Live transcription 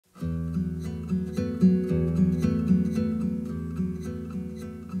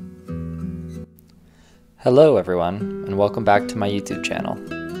Hello everyone, and welcome back to my YouTube channel.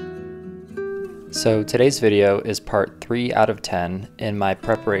 So today's video is part 3 out of 10 in my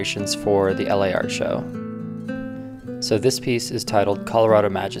preparations for the LA Art Show. So this piece is titled Colorado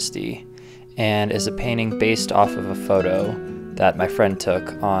Majesty and is a painting based off of a photo that my friend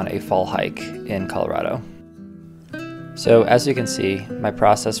took on a fall hike in Colorado. So as you can see, my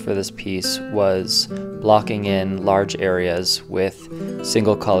process for this piece was blocking in large areas with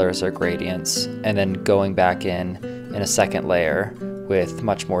single colors or gradients, and then going back in a second layer with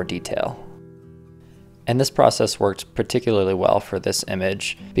much more detail. And this process worked particularly well for this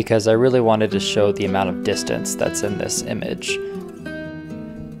image because I really wanted to show the amount of distance that's in this image.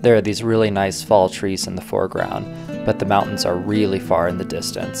 There are these really nice fall trees in the foreground, but the mountains are really far in the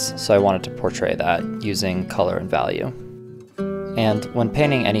distance, so I wanted to portray that using color and value. And when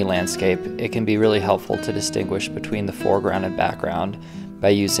painting any landscape, it can be really helpful to distinguish between the foreground and background by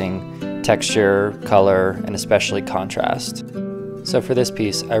using texture, color, and especially contrast. So for this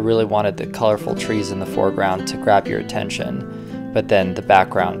piece, I really wanted the colorful trees in the foreground to grab your attention, but then the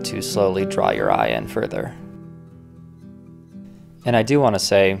background to slowly draw your eye in further. And I do want to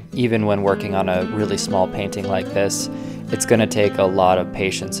say, even when working on a really small painting like this, it's going to take a lot of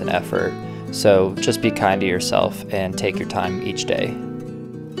patience and effort. So just be kind to yourself and take your time each day.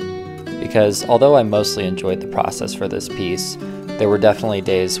 Because although I mostly enjoyed the process for this piece, there were definitely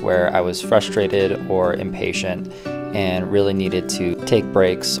days where I was frustrated or impatient and really needed to take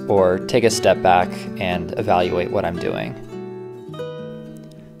breaks or take a step back and evaluate what I'm doing.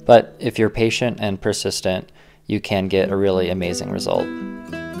 But if you're patient and persistent, you can get a really amazing result.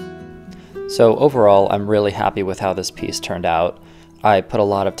 So overall, I'm really happy with how this piece turned out. I put a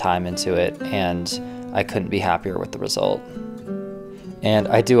lot of time into it, and I couldn't be happier with the result. And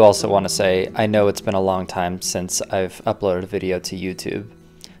I do also want to say, I know it's been a long time since I've uploaded a video to YouTube.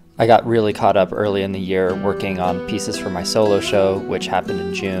 I got really caught up early in the year working on pieces for my solo show, which happened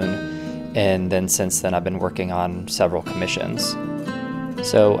in June, and then since then I've been working on several commissions.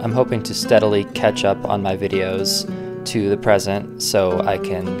 So I'm hoping to steadily catch up on my videos to the present so I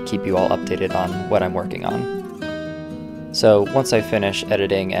can keep you all updated on what I'm working on. So once I finish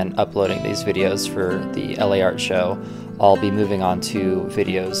editing and uploading these videos for the LA Art Show, I'll be moving on to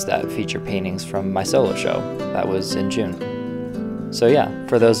videos that feature paintings from my solo show. That was in June. So yeah,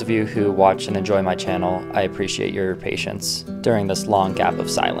 for those of you who watch and enjoy my channel, I appreciate your patience during this long gap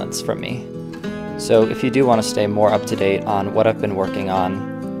of silence from me. So if you do want to stay more up to date on what I've been working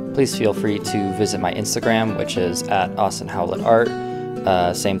on, please feel free to visit my Instagram, which is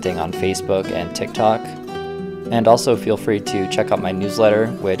 @AustinHowlettArt. Same thing on Facebook and TikTok. And also feel free to check out my newsletter,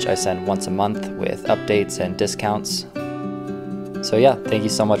 which I send once a month with updates and discounts. So yeah, thank you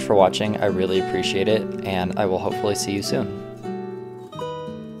so much for watching. I really appreciate it, and I will hopefully see you soon.